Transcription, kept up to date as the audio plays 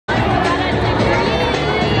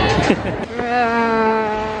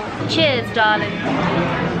Cheers, darling.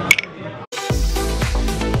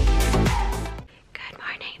 Good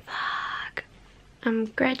morning, vlog. I'm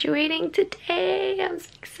graduating today. I'm so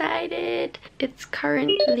excited. It's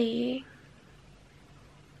currently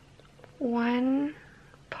 1:04.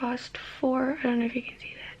 I don't know if you can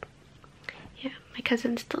see that. Yeah, my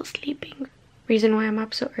cousin's still sleeping. Reason why I'm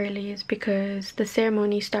up so early is because the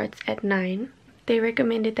ceremony starts at 9. They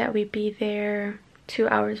recommended that we be there 2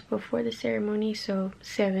 hours before the ceremony, so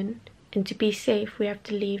 7. And to be safe, we have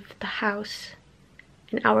to leave the house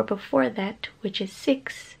an hour before that, which is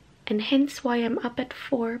 6. And hence why I'm up at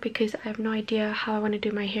 4, because I have no idea how I want to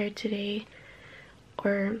do my hair today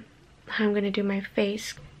or how I'm going to do my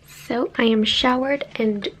face. So I am showered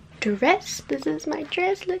and dressed. This is my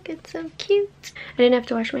dress. Look, it's so cute. I didn't have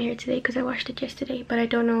to wash my hair today because I washed it yesterday, but I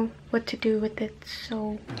don't know what to do with it,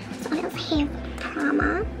 so I have hair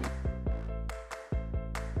drama.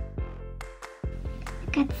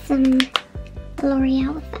 Got some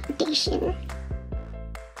L'Oreal foundation.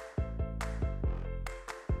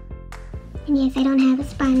 And yes, I don't have a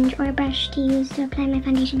sponge or a brush to use to apply my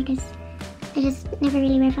foundation because I just never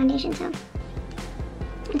really wear foundation, so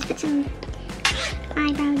let's put some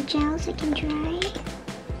eyebrow gel so it can dry.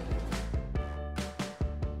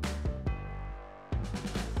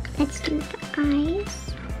 Let's do the eyes.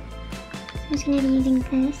 So I'm just gonna be using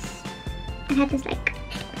this. I've had this like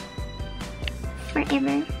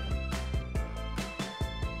forever.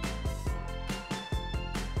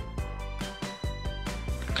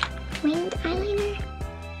 Winged eyeliner.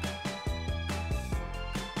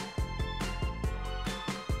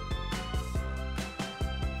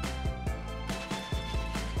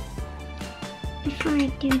 Before I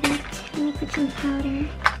do that, let me put some powder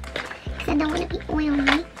because I don't want to be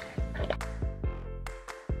oily.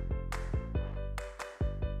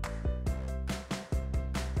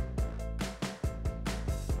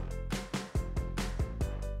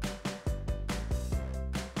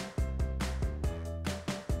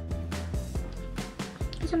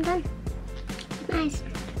 I'm done. Nice.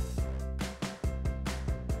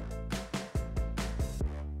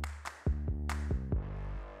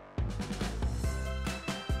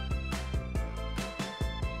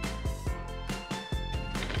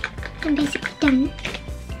 I'm basically done.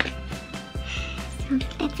 So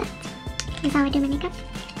that's it. That's how I do my makeup.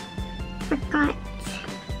 Forgot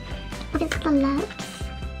what is gloves.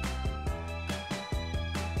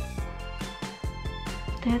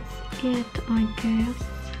 That's it, I guess.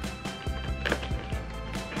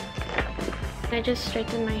 I just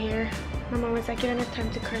straightened my hair. My mom was like, you don't have time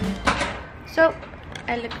to curl it. So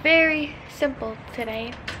I look very simple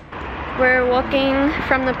today. We're walking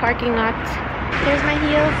from the parking lot. Here's my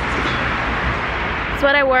heels. It's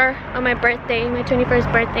what I wore on my birthday, my 21st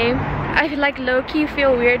birthday. I like low-key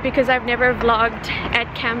feel weird because I've never vlogged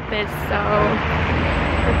at campus, so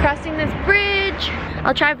we're crossing this bridge.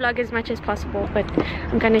 I'll try vlog as much as possible, but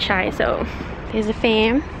I'm kind of shy, so here's a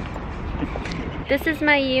fam. This is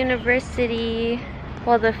my university.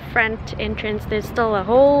 Well, the front entrance. There's still a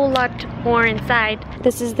whole lot more inside.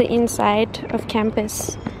 This is the inside of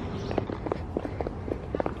campus.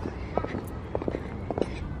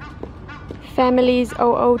 Families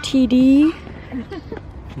OOTD.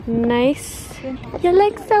 Nice. You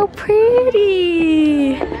look so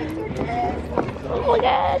pretty. Oh my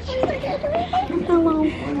gosh. Hello.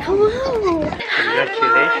 Hello.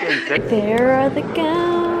 Congratulations. There are the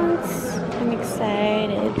gowns. I'm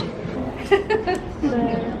excited.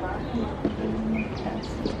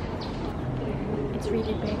 It's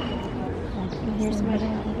really big. And here's my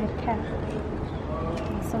cap.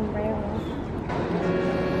 Sombrero.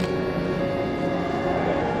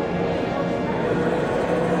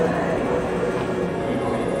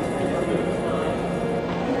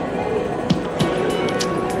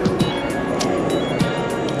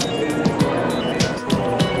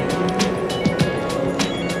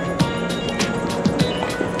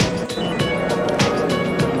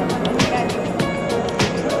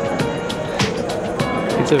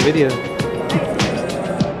 It's a video.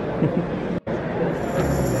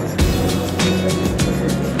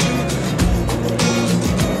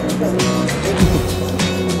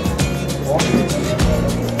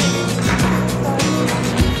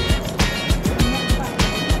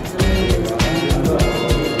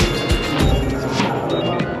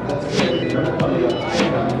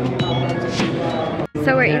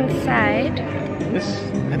 So we're inside.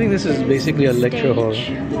 I think this is basically a lecture hall.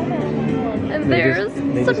 And there's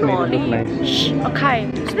some money. Nice. Okay.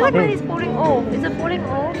 I feel like mine is falling off. Is it falling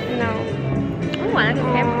off? No. I like your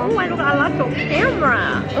camera. Oh, I like your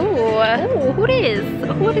camera. Oh, who is?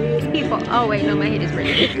 Who are these people? Oh wait, no, my head is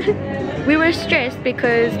red. We were stressed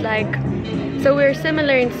because like, so we're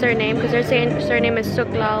similar in surname because her surname is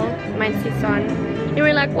Suklal, mine's Sison. And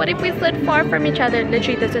we're like, what if we sit far from each other?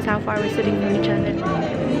 Literally, this is how far we're sitting from each other.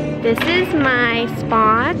 This is my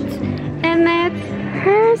spot, and that's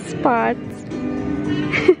her spot.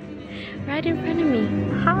 Right in front of me.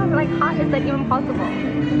 How is that even possible?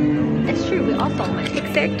 It's true, we are soulmates.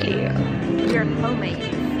 Exactly. We're homies.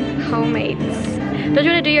 Homates. Don't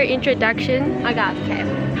you want to do your introduction? I got okay.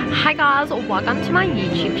 Hi guys, welcome to my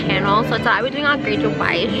YouTube channel. So today we're doing our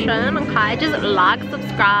graduation. Okay, just like,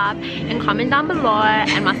 subscribe, and comment down below.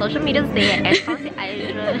 And my social media's there.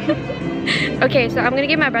 Okay, so I'm gonna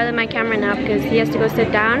give my brother my camera now because he has to go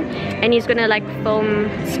sit down and he's gonna like film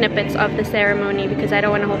snippets of the ceremony because I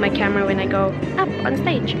don't want to hold my camera when I go up on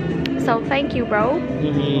stage. So thank you, bro.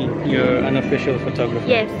 You're unofficial photographer.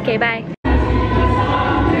 Yes, okay, bye.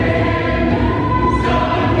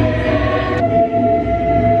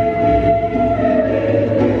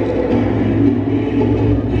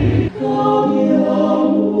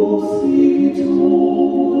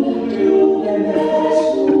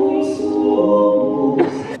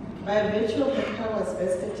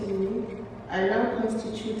 I now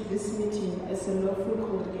constitute this meeting as a lawful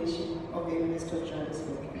congregation of the University of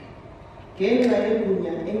Johannesburg. Ngenxa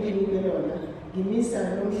yegunya enginikwe lona, ngimisa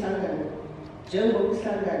lo mhlangano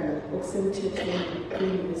njengokuhlangana okusemthethweni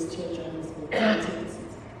kwi-University of Johannesburg.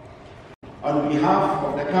 On behalf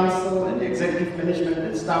of the Council and the Executive Management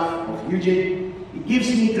and staff of UJ, it gives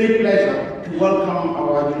me great pleasure to welcome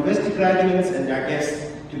our university graduates and their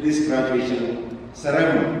guests to this graduation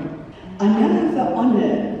ceremony. I now have the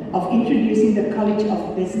honor of introducing the College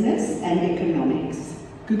of Business and Economics.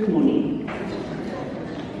 Good morning.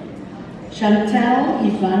 Chantelle,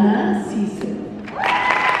 Ivana, Sisu.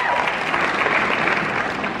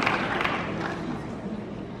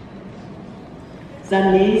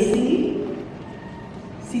 Zanesi,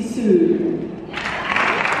 Sisu.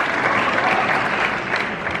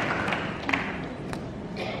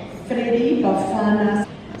 Freddy, Bafana,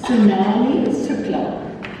 Tsunami, Sukla.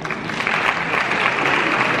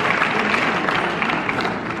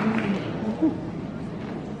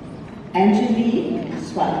 Angelique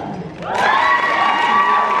Swat.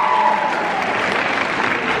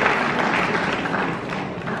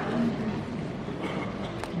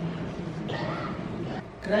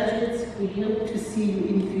 Graduates, we hope to see you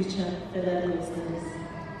in future further studies.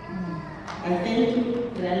 I thank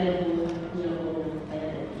you,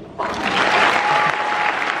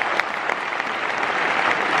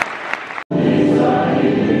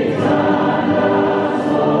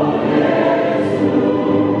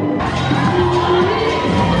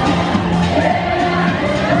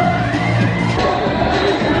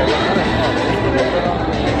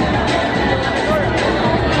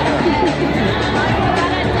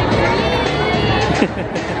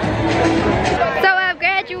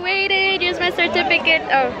 certificate.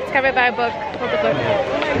 Oh, it's covered by a book. Hold the book.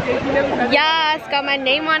 Yes, got my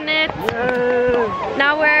name on it.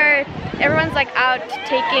 Now everyone's like out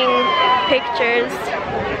taking pictures.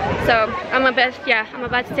 So I'm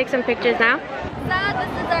about to take some pictures now. So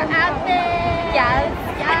this is our outfit. Yes.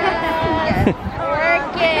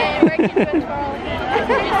 Working control.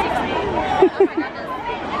 360. Oh my goodness.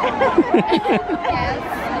 Yes.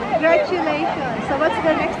 Congratulations. So what's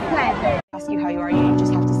the next plan? Ask you how you are, you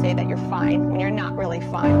just have to say that you're fine when you're not really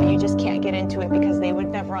fine, but you just can't get into it because they would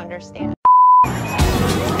never understand.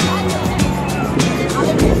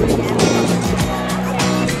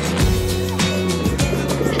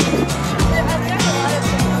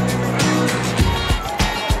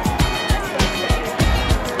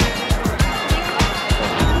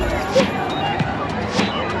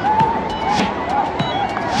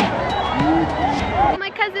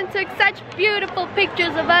 Took such beautiful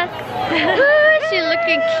pictures of us. She's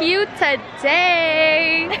looking cute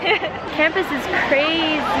today. Campus is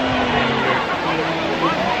crazy.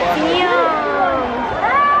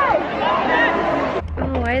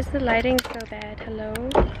 Oh, why is the lighting so bad? Hello?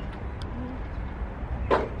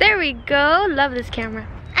 There we go. Love this camera.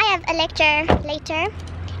 I have a lecture later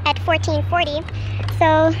at 14:40,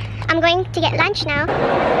 so I'm going to get lunch now.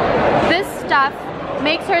 This stuff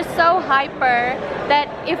makes her so hyper that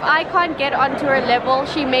if I can't get onto her level,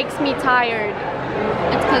 she makes me tired.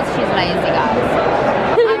 It's because she's lazy, guys.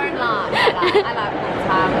 I'm not. I like this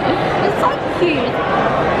time. It's so cute.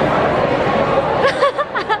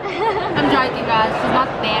 I'm joking, guys. She's not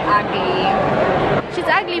that ugly. She's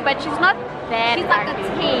ugly, but she's not that She's like ugly.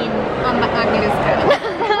 a 10 on the ugly scale.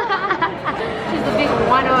 She's a big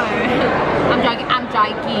 1-0. I'm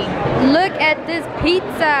joking. Look at this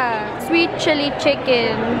pizza. Sweet chili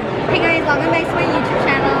chicken. Hey guys, welcome back to my YouTube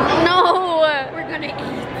channel. No. We're gonna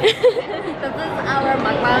eat. This is our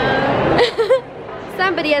mukbang.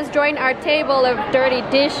 Somebody has joined our table of dirty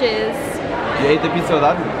dishes. You ate the pizza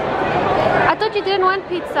without me? I thought you didn't want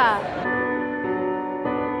pizza.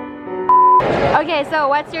 Okay, so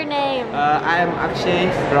what's your name? I am Akshay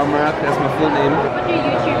Ramarak, that's my full name. What's your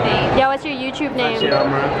YouTube name? Yeah, what's your YouTube name? Akshay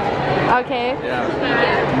Ramarak. Okay. Yeah.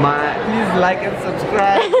 Please like and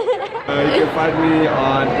subscribe. You can find me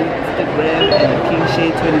on Instagram and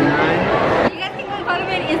KingShay29. You guys can go follow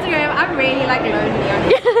me on Instagram. I'm really like lonely on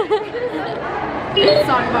it.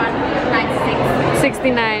 Sonbon 96.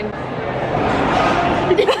 69.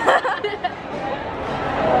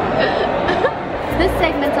 This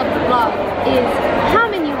segment of the vlog is how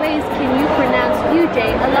many ways can you pronounce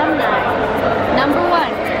UJ alumni? Number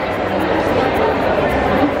 1.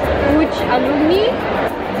 Uj alumni.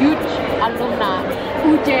 Uj alumna.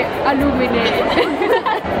 UJ alumni.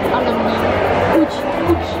 Alumni. Uj.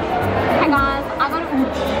 Hi guys, I got a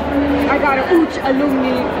Uj. I got a Uj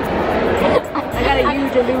alumni. I got a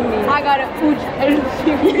huge alumni. I got a Uj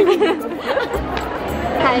alumni.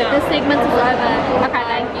 Okay, this segment is over. Okay,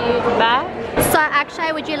 thank you. Bye. So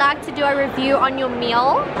Akshay, would you like to do a review on your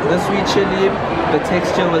meal? The sweet chili, the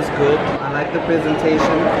texture was good. I like the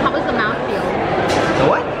presentation. How was the mouth feel? The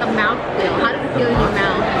what? The mouth feel. How did it feel in your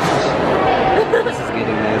mouth? This is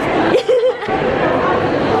getting nasty.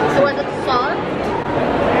 So was it soft?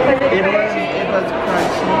 It was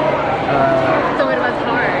crunchy. So it was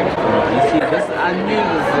hard. You see, I knew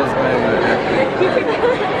this was going to happen.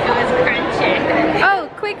 It was crunchy. Oh,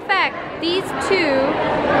 quick fact. These two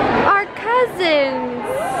are cousins.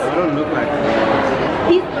 They don't look like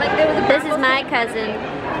them. This is my cousin.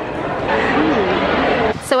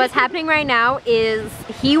 So what's happening right now is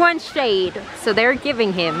he wants shade, so they're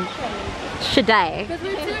giving him shade. Because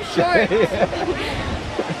we're too short.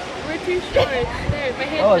 We're too short. There, my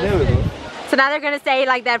hand There we go. So now they're gonna stay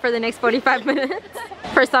like that for the next 45 minutes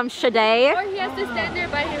for some shade. Or he has to stand there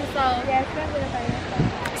by himself. Yeah, stand there by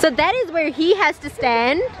yourself. So that is where he has to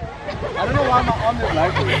stand. I don't know why my arm is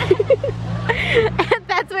like this.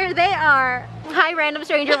 That's where they are. Hi random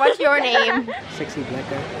stranger, what's your name? Sexy black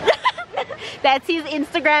guy. That's his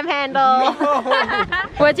Instagram handle. No.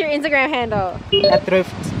 What's your Instagram handle?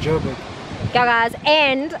 @thriftjoburg. Go guys,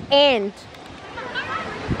 and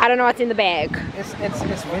I don't know what's in the bag. It's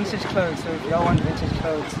vintage clothes, so if y'all want vintage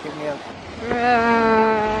clothes, hit me up.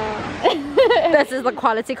 This is the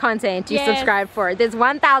quality content you subscribe for. There's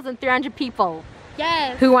 1,300 people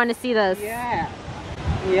who want to see this. Yeah.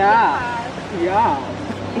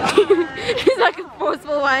 He's like a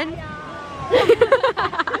forceful one.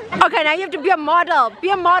 Okay, now you have to be a model. Be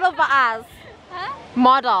a model for us. Huh?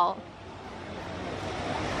 Model.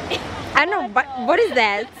 I don't know, but what is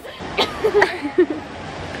that?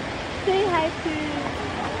 Say hi to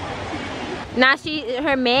Nah,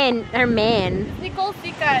 her man. Nicole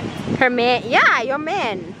Sikat. Her man, yeah, your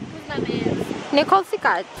man. Who's my man? Nicole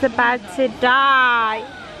Sikat. It's about to die.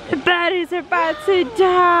 The battery's about to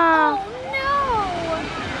die.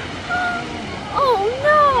 Oh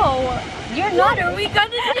no! What are we gonna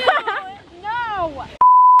do? No!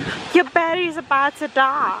 Your battery's about to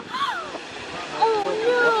die. Oh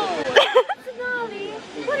no! Sonali,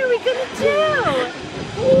 what are we gonna do?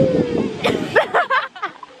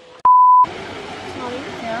 Sonali?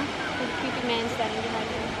 Yeah? There's a creepy man standing behind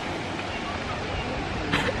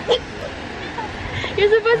you.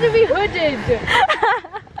 You're supposed to be hooded!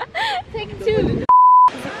 Take 2!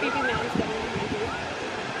 There's a creepy man standing behind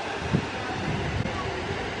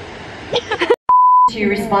to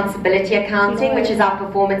responsibility accounting, which is our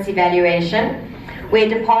performance evaluation, where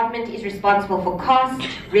department is responsible for cost,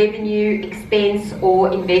 revenue, expense, or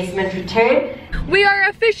investment return. We are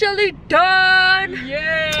officially done!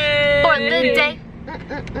 Yay! For the day.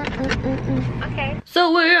 Okay. So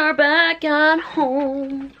we are back at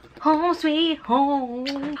home. Home sweet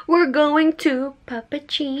home. We're going to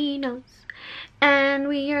Pappuccino's. And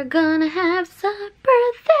we are gonna have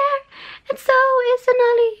supper there. And so is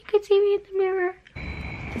Sonali. You can see me in the mirror.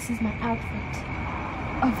 This is my outfit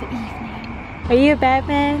of the evening. Are you a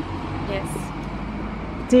Batman? Yes.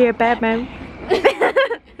 Do you a Batman?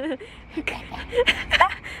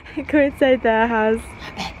 Go inside the house.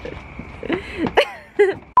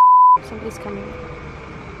 Somebody's coming.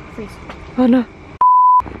 Freeze. Oh no.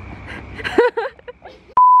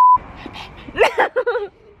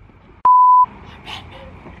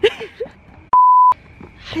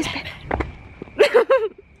 Who's Batman?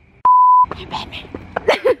 You're Batman.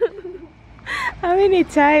 How many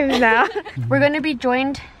times now? We're gonna be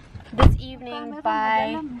joined this evening evening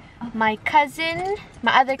by my cousin,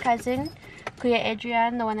 my other cousin, Kuya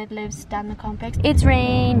Adrian, the one that lives down the complex. It's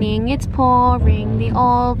raining, it's pouring, the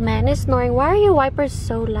old man is snoring. Why are your wipers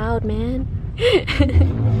so loud, man?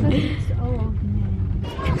 It's old man.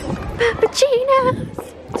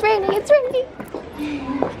 Cappuccinos! It's raining, it's raining.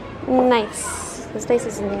 Nice. This place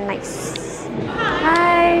is nice.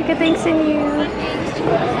 Hi, good thanks in you.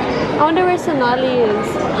 I wonder where Sonali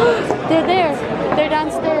is. They're there. They're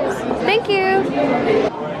downstairs. Thank you.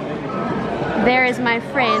 There is my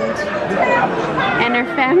friend and her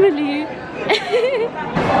family.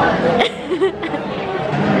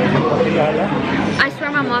 I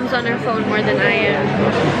swear my mom's on her phone more than I am.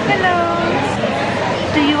 Hello.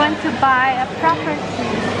 Do you want to buy a property?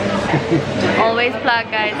 Always plug,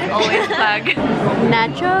 guys. Always plug.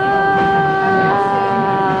 Nacho.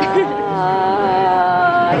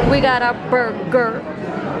 We got a burger.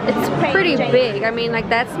 It's pretty big. I mean, like,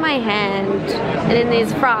 that's my hand. And then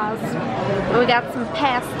there's fries. We got some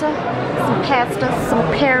pasta,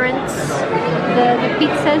 some parents. The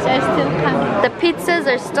pizzas are still coming. The pizzas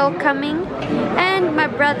are still coming. And my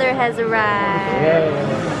brother has arrived.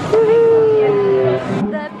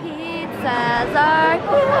 The pizzas are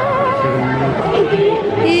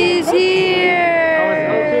here. He's here.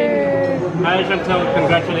 Hi Chantelle,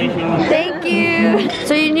 congratulations. Thank you.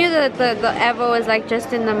 So you knew that the Evo was like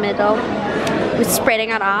just in the middle. We're spreading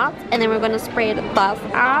it out, and then we're gonna spread the sauce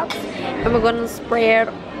out, and we're gonna spread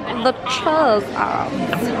the cheese out.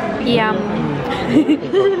 Yum.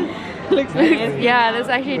 Looks nice. Yeah, this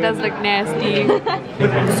actually does look nasty.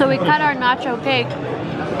 So we cut our nacho cake,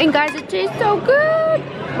 and guys, it tastes so good.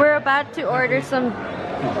 We're about to order some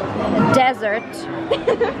dessert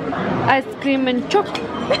ice cream and choc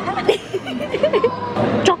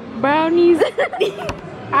brownies.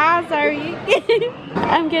 Ah, sorry.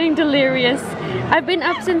 I'm getting delirious. I've been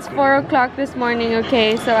up since 4 o'clock this morning,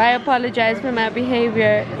 okay? So I apologize for my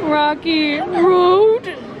behavior. Rocky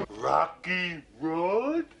Road. Rocky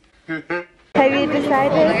Road? Have you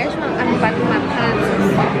decided? I'm packing my pants.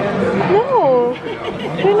 No.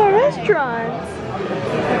 We're in a restaurant.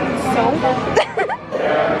 So?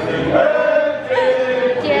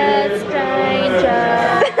 Dear stranger.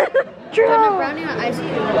 Do you want a brownie or ice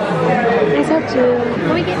cream? It's up to you.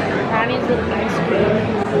 Can we get brownies with ice cream?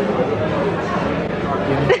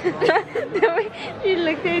 The way you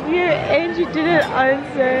looked at you and you didn't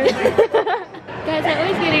answer. Guys, I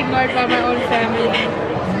always get ignored by my own family.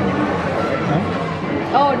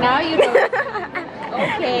 Oh, now you know.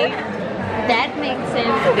 Okay. That makes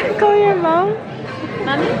sense. Call your mom.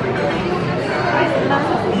 Mommy?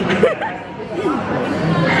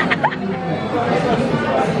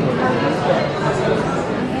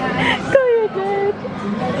 Call your dad.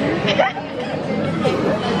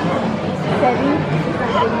 Daddy.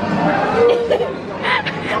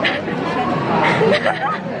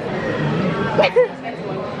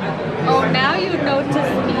 Oh, now you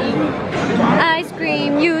notice me. Ice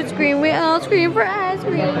cream, you scream, we all scream for ice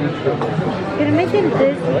cream. Gonna make him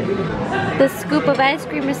dizzy. The scoop of ice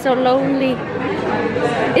cream is so lonely.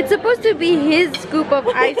 It's supposed to be his scoop of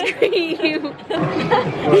ice cream.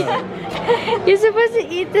 You're supposed to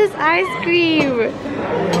eat this ice cream.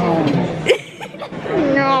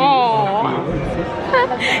 No.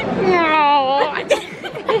 No.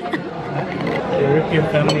 You rip your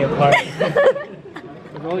family apart.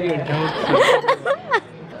 With all your jokes.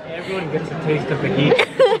 Everyone gets a taste of the heat.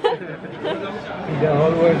 The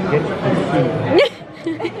whole world gets the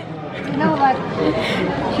heat. You know what?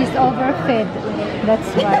 She's overfed. That's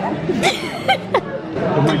why.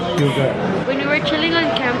 Too much sugar. When we were chilling on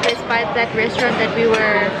campus by that restaurant that we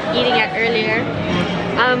were eating at earlier,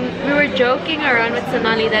 we were joking around with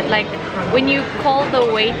Sonali that, like, when you call the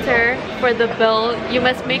waiter for the bill, you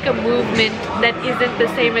must make a movement that isn't the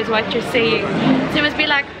same as what you're saying. So you must be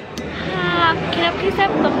like, can I please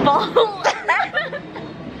have the bowl?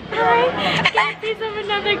 Hi, can I please have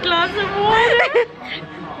another glass of water?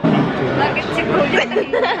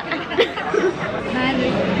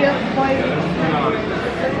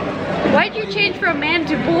 Why'd you change from man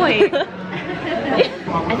to boy?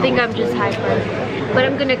 I think I'm just hyper, but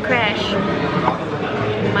I'm gonna crash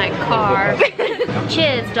my car.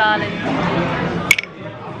 Cheers, darling.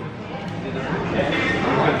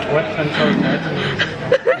 What Chantelle said?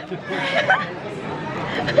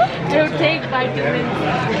 Don't take vitamins.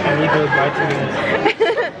 I need those vitamins.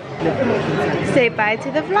 Say bye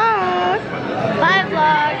to the vlog. Bye,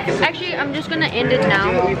 vlog. Actually, I'm just gonna end it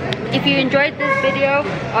now. If you enjoyed this video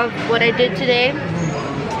of what I did today,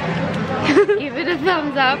 give it a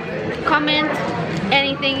thumbs up. Comment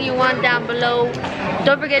anything you want down below.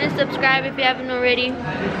 Don't forget to subscribe if you haven't already.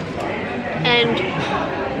 and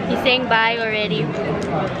he's saying bye already.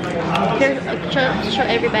 Here, show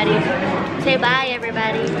everybody. Say bye,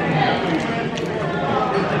 everybody.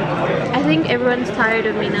 I think everyone's tired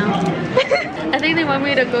of me now. I think they want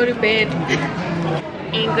me to go to bed.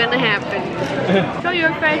 Ain't gonna happen. Show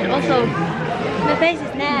your face also. My face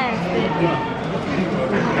is nasty.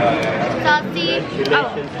 Salty. Oh.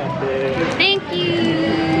 Thank you.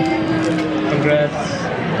 Congrats.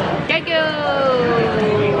 Thank you.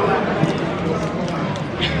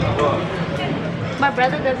 My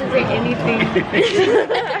brother doesn't say anything.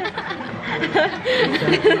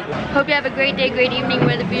 Hope you have a great day, great evening,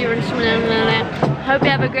 whether you're Hope you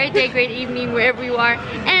have a great day, great evening, wherever you are.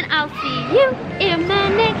 And I'll see you in my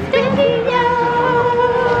next video.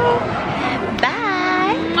 Bye.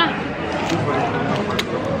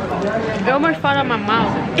 It almost fell out of my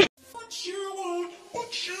mouth.